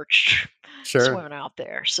sun perched Sure. swimming out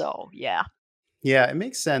there. So, yeah. Yeah, it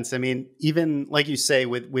makes sense. I mean, even like you say,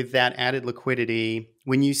 with that added liquidity,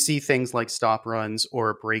 when you see things like stop runs or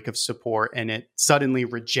a break of support and it suddenly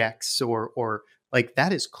rejects or like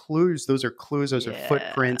that is clues. Those are clues. Those are Yeah.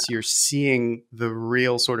 footprints. You're seeing the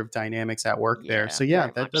real sort of dynamics at work there. Yeah, So yeah,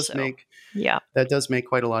 very much so. Yeah. that does make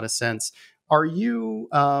quite a lot of sense. Are you,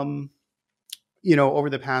 over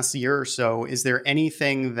the past year or so, is there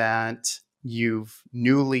anything that you've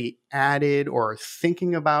newly added or are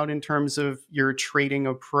thinking about in terms of your trading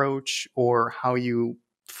approach or how you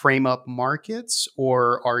frame up markets?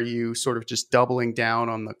 Or are you sort of just doubling down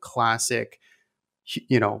on the classic,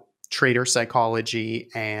 trader psychology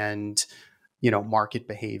and, market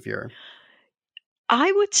behavior?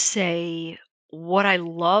 I would say what I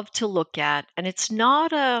love to look at, and it's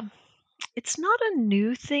not a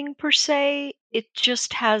new thing per se. It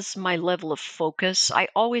just has my level of focus. I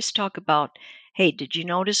always talk about, hey, did you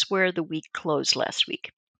notice where the week closed last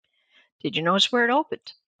week? Did you notice where it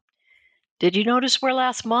opened? Did you notice where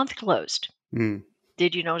last month closed? Mm,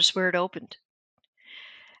 Did you notice where it opened?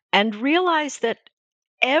 And realize that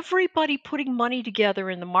everybody putting money together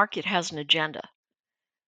in the market has an agenda.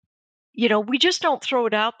 We just don't throw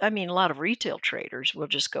it out. I mean, a lot of retail traders will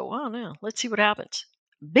just go, oh, no, let's see what happens.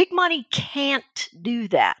 Big money can't do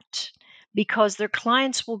that because their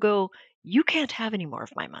clients will go, you can't have any more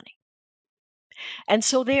of my money. And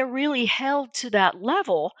so they are really held to that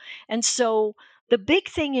level. And so the big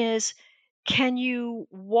thing is, can you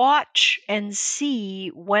watch and see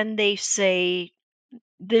when they say,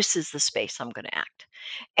 this is the space I'm going to act?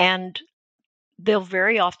 And they'll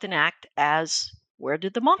very often act as, where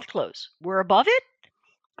did the month close? We're above it?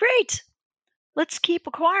 Great. Let's keep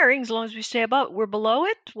acquiring as long as we stay above. We're below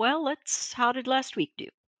it. Well, how did last week do?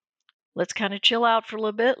 Let's kind of chill out for a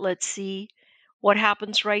little bit. Let's see what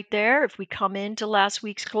happens right there. If we come into last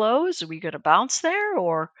week's close, are we going to bounce there,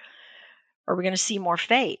 or are we going to see more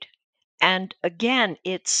fade? And again,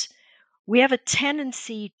 we have a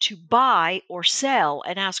tendency to buy or sell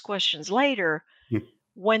and ask questions later mm,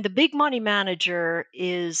 when the big money manager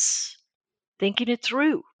is thinking it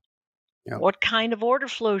through. yeah. What kind of order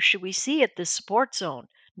flow should we see at this support zone?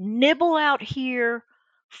 Nibble out here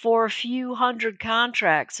for a few hundred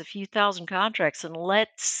contracts, a few thousand contracts, and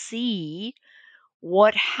let's see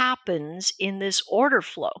what happens in this order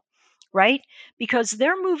flow, right? Because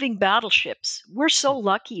they're moving battleships. We're so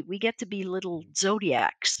lucky we get to be little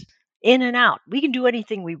zodiacs in and out. We can do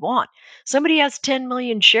anything we want. Somebody has 10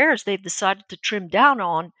 million shares they've decided to trim down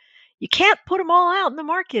on. You can't put them all out in the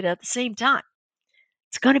market at the same time.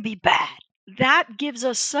 It's going to be bad. That gives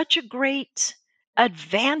us such a great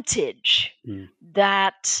advantage Mm,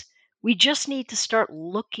 that we just need to start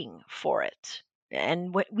looking for it.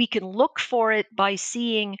 And we can look for it by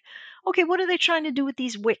seeing, okay, what are they trying to do with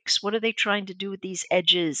these wicks? What are they trying to do with these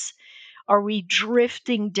edges? Are we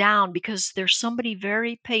drifting down because there's somebody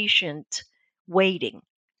very patient waiting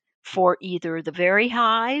for either the very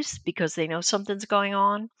highs because they know something's going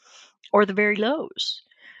on, or the very lows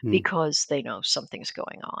mm. because they know something's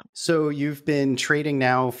going on? So you've been trading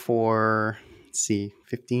now for, let's see,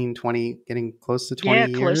 15, 20, getting close to 20 Yeah,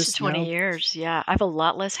 close to years 20 now. years. Yeah, I have a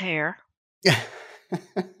lot less hair.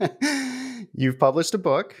 You've published a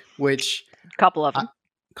book, which Couple of a them.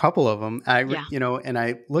 couple of them, Yeah. and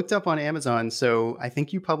I looked up on Amazon. So I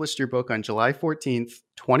think you published your book on July 14th,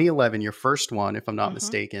 2011, your first one, if I'm not Mhm.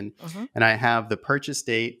 mistaken. Mhm. And I have the purchase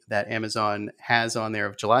date that Amazon has on there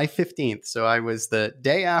of July 15th. So I was the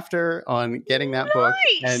day after on getting that book,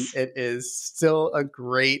 and Nice. it is still a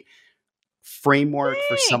great framework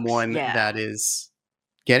for Thanks. someone Yeah. that is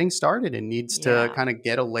getting started and needs to Yeah. kind of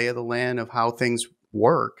get a lay of the land of how things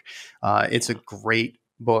work. It's a Yeah. great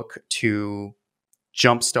book to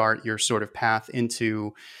jumpstart your sort of path I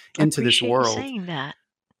into this appreciate you world. saying that.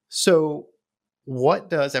 So, what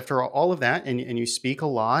does, after all of that, and you speak a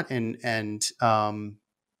lot,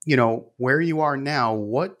 where you are now,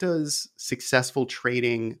 what does successful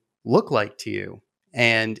trading look like to you?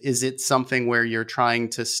 And is it something where you're trying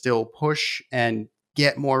to still push and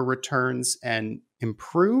get more returns and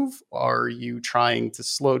improve? Are you trying to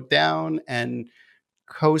slow down and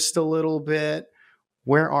coast a little bit?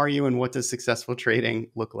 Where are you, and what does successful trading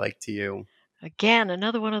look like to you? Again,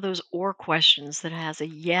 another one of those or questions that has a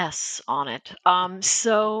yes on it.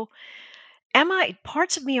 So am I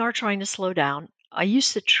parts of me are trying to slow down. I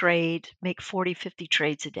used to make 40, 50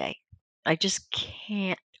 trades a day. I just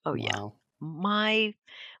can't. Oh yeah. Wow. My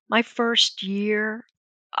first year,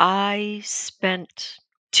 I spent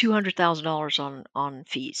 $200,000 on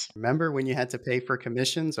fees. Remember when you had to pay for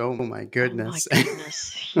commissions? Oh my Oh my goodness.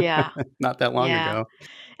 goodness. Yeah. Not that long Yeah. ago.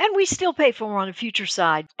 And we still pay for them on the future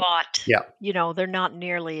side, but Yeah, they're not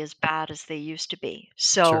nearly as bad as they used to be.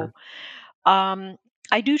 So, sure. um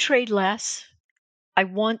I do trade less. I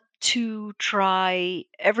want to try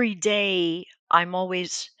every day. I'm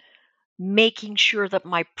always making sure that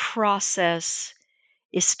my process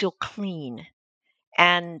is still clean.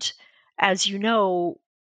 And as you know,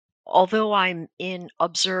 although I'm in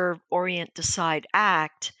observe, orient, decide,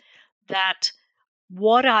 act, that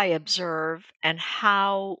what I observe and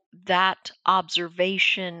how that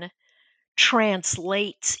observation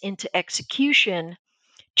translates into execution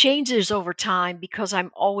changes over time because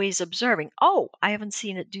I'm always observing. Oh, I haven't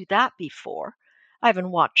seen it do that before. I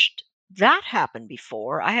haven't watched that happen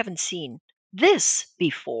before. I haven't seen this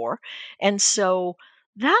before. And so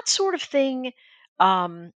that sort of thing,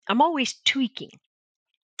 I'm always tweaking,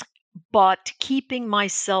 but keeping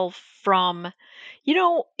myself from,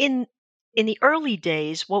 in the early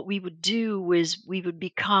days, what we would do is we would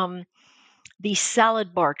become these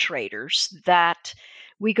salad bar traders that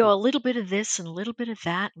we go a little bit of this and a little bit of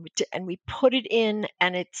that, and we put it in,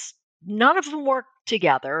 and it's none of them work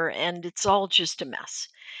together, and it's all just a mess.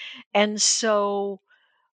 And so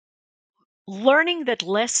learning that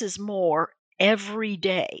less is more every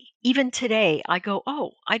day. Even today, I go,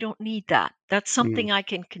 oh, I don't need that. That's Mm. something I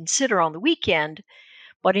can consider on the weekend.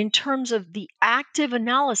 But in terms of the active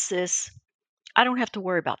analysis, I don't have to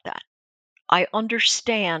worry about that. I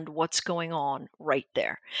understand what's going on right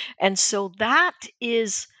there. And so that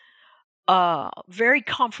is very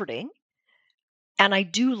comforting. And I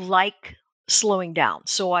do like slowing down.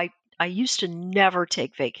 So I used to never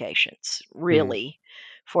take vacations, Mm. really,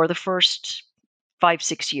 for the first 5,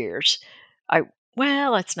 6 years. I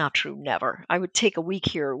well, that's not true. Never. I would take a week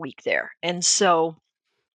here, a week there. And so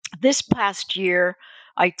this past year,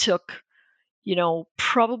 I took,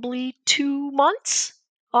 probably 2 months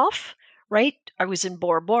off, right? I was in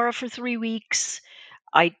Bora Bora for 3 weeks.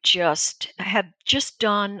 I just had just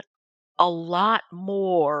done a lot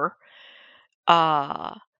more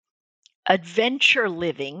uh, adventure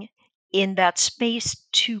living in that space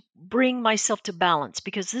to bring myself to balance,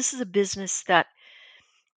 because this is a business that,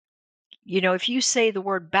 if you say the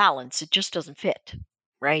word balance, it just doesn't fit,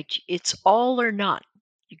 right? It's all or none.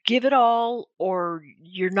 You give it all, or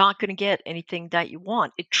you're not going to get anything that you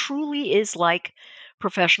want. It truly is like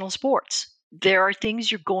professional sports. There are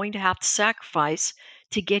things you're going to have to sacrifice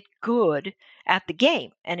to get good at the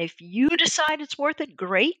game. And if you decide it's worth it,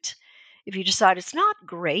 great. If you decide it's not,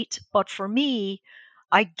 great. But for me,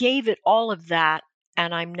 I gave it all of that.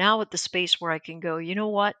 And I'm now at the space where I can go, you know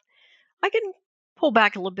what? I can pull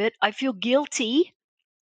back a little bit. I feel guilty,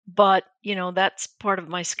 but that's part of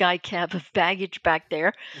my sky cab of baggage back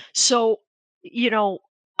there. So, you know,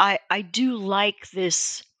 I do like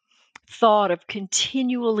this thought of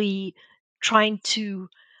continually trying to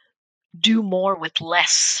do more with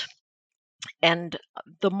less. And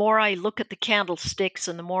the more I look at the candlesticks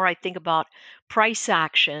and the more I think about price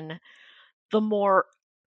action, the more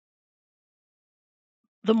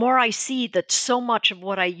the more I see that so much of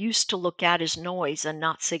what I used to look at is noise and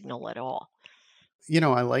not signal at all.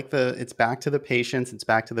 I like it's back to the patience, it's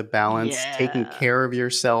back to the balance, taking Yeah. care of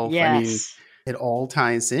yourself. I mean, Yes. it all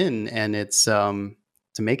ties in, and it's to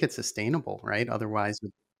make it sustainable, right? Otherwise,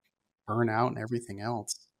 with burnout and everything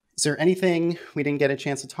else. Is there anything we didn't get a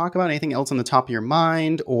chance to talk about? Anything else on the top of your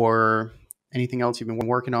mind, or anything else you've been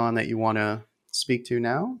working on that you want to speak to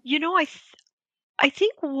now? You know, I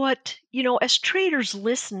think what, as traders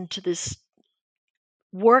listen to this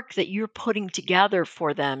work that you're putting together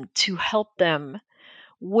for them to help them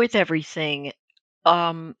with everything,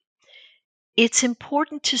 um, it's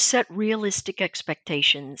important to set realistic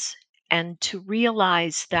expectations and to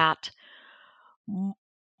realize that m-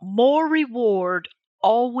 more reward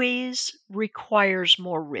always requires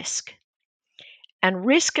more risk. And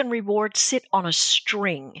risk and reward sit on a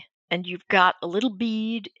string, and you've got a little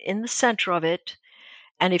bead in the center of it.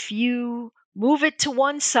 And if you move it to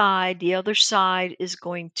one side, the other side is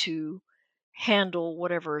going to handle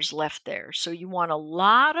whatever is left there. So you want a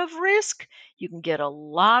lot of risk, you can get a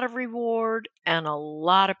lot of reward and a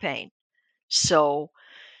lot of pain. So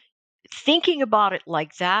thinking about it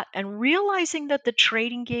like that and realizing that the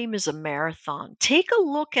trading game is a marathon. Take a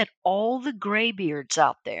look at all the graybeards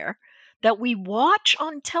out there that we watch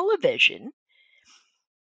on television.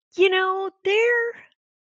 A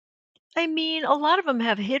lot of them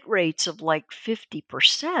have hit rates of like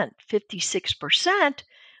 50%, 56%,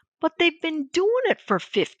 but they've been doing it for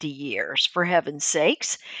 50 years, for heaven's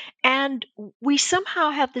sakes. And we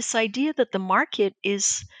somehow have this idea that the market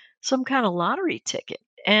is some kind of lottery ticket.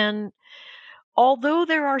 And although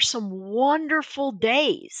there are some wonderful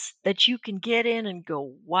days that you can get in and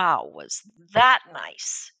go, wow, was that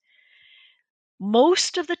nice?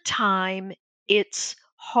 Most of the time, it's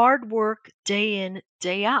hard work day in,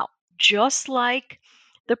 day out, just like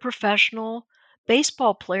the professional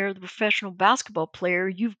baseball player, the professional basketball player,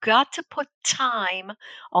 you've got to put time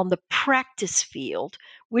on the practice field,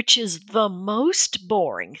 which is the most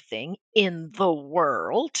boring thing in the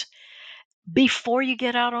world, before you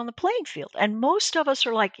get out on the playing field. And most of us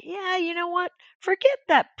are like, yeah, you know what? Forget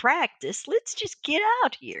that practice. Let's just get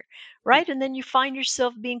out here. Right. And then you find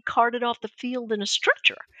yourself being carted off the field in a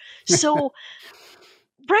stretcher. So,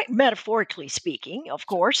 right, metaphorically speaking, of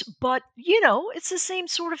course, but it's the same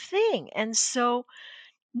sort of thing. And so,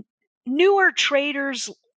 newer traders,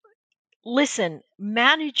 listen,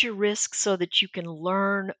 manage your risk so that you can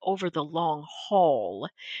learn over the long haul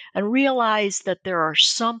and realize that there are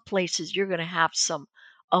some places you're going to have some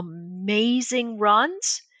amazing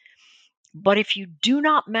runs. But if you do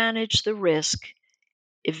not manage the risk,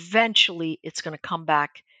 eventually it's going to come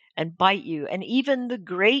back and bite you. And even the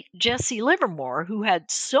great Jesse Livermore, who had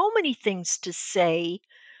so many things to say,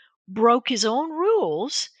 broke his own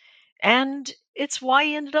rules. And it's why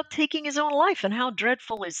he ended up taking his own life. And how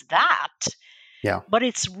dreadful is that? Yeah. But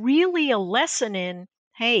it's really a lesson in,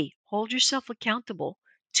 hey, hold yourself accountable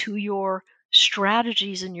to your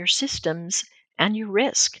strategies and your systems and your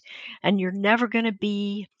risk. And you're never going to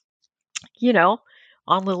be,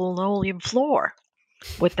 on the linoleum floor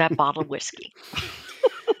with that bottle of whiskey.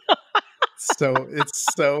 So it's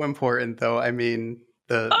so important, though. I mean,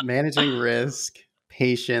 the managing risk,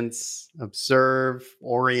 patience, observe,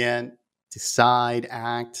 orient, decide,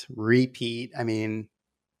 act, repeat. I mean,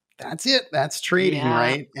 that's it. That's trading, Yeah.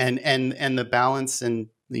 right? And the balance, and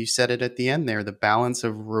you said it at the end there, the balance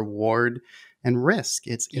of reward and risk.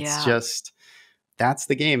 It's Yeah. just, that's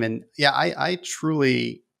the game. And yeah, I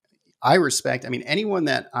truly, I respect, I mean, anyone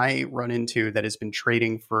that I run into that has been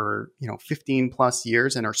trading for, 15 plus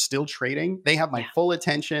years and are still trading, they have my Yeah. full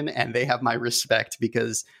attention and they have my respect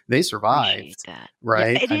because they Appreciate survived, that. Yeah.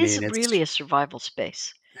 right? It I is mean, it's, really a survival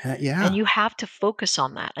space. And yeah. you have to focus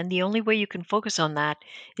on that. And the only way you can focus on that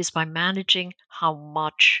is by managing how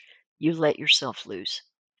much you let yourself lose.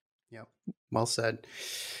 Yep. Well said.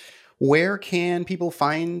 Where can people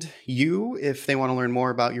find you if they want to learn more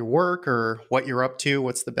about your work or what you're up to?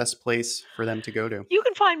 What's the best place for them to go to? You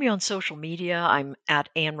can find me on social media. I'm at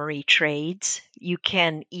Anne Marie Trades. You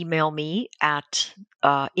can email me at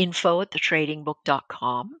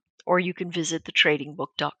info@thetradingbook.com, or you can visit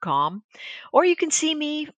thetradingbook.com, or you can see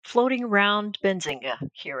me floating around Benzinga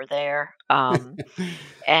here or there. And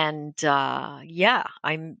yeah,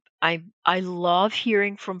 I love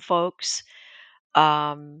hearing from folks.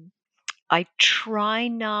 Um, I try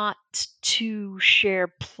not to share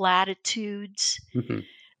platitudes. Mhm.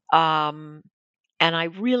 Um, and I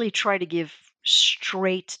really try to give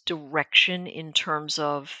straight direction in terms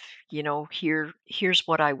of, here's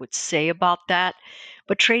what I would say about that.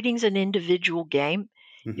 But trading's an individual game.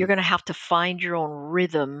 You're Mhm. going to have to find your own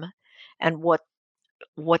rhythm and what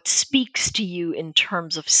speaks to you in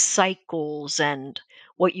terms of cycles and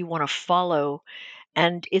what you want to follow.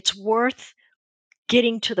 And it's worth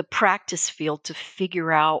getting to the practice field to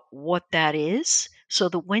figure out what that is, so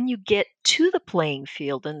that when you get to the playing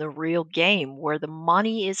field in the real game where the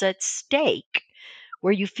money is at stake,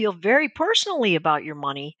 where you feel very personally about your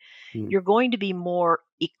money, Mm. you're going to be more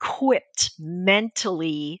equipped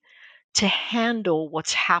mentally to handle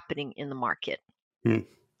what's happening in the market. Mm.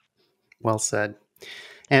 Well said.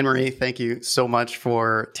 Anne Marie, thank you so much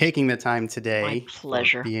for taking the time My today, for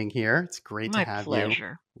pleasure. being here. It's great to My have you.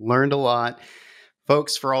 pleasure. Learned a lot.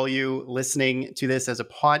 Folks, for all you listening to this as a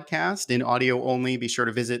podcast in audio only, be sure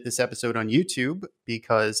to visit this episode on YouTube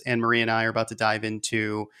because Anne Marie and I are about to dive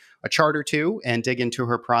into a chart or two and dig into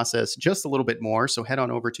her process just a little bit more. So head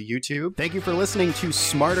on over to YouTube. Thank you for listening to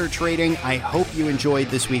Smarter Trading. I hope you enjoyed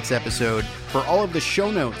this week's episode. For all of the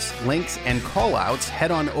show notes, links, and call outs,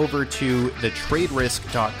 head on over to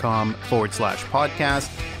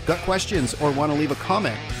thetraderisk.com/podcast. Got questions or want to leave a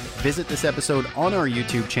comment? Visit this episode on our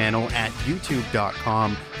YouTube channel at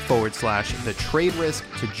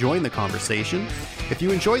youtube.com/thetraderisk to join the conversation. If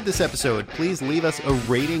you enjoyed this episode, please leave us a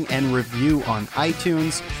rating and review on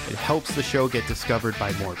iTunes. It helps the show get discovered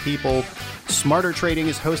by more people. Smarter Trading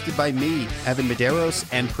is hosted by me, Evan Medeiros,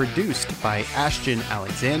 and produced by Ashton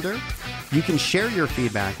Alexander. You can share your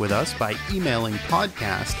feedback with us by emailing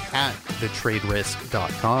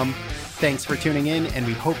podcast@thetraderisk.com. Thanks for tuning in, and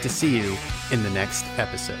we hope to see you in the next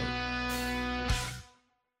episode.